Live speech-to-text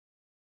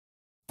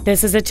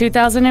This is a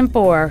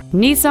 2004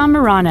 Nissan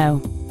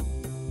Murano.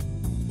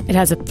 It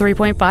has a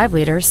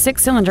 3.5-liter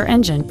six-cylinder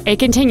engine, a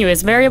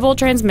continuous variable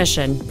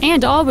transmission,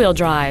 and all-wheel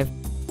drive.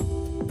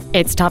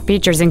 Its top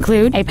features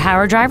include a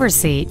power driver's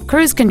seat,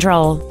 cruise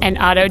control, an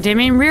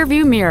auto-dimming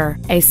rear-view mirror,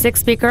 a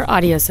 6-speaker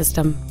audio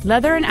system,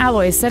 leather and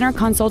alloy center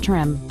console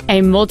trim,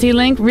 a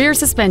multi-link rear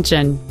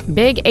suspension,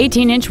 big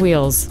 18-inch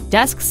wheels,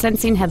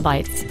 dusk-sensing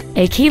headlights,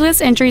 a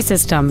keyless entry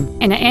system,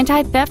 and an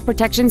anti-theft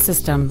protection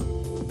system.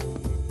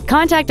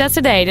 Contact us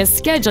today to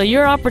schedule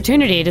your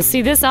opportunity to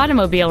see this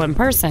automobile in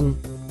person.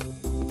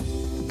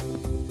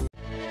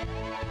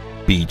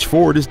 Beach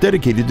Ford is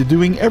dedicated to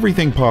doing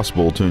everything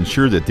possible to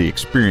ensure that the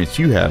experience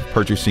you have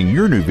purchasing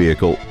your new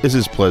vehicle is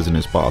as pleasant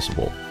as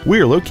possible. We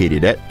are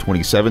located at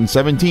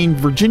 2717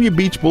 Virginia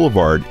Beach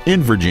Boulevard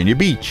in Virginia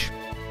Beach.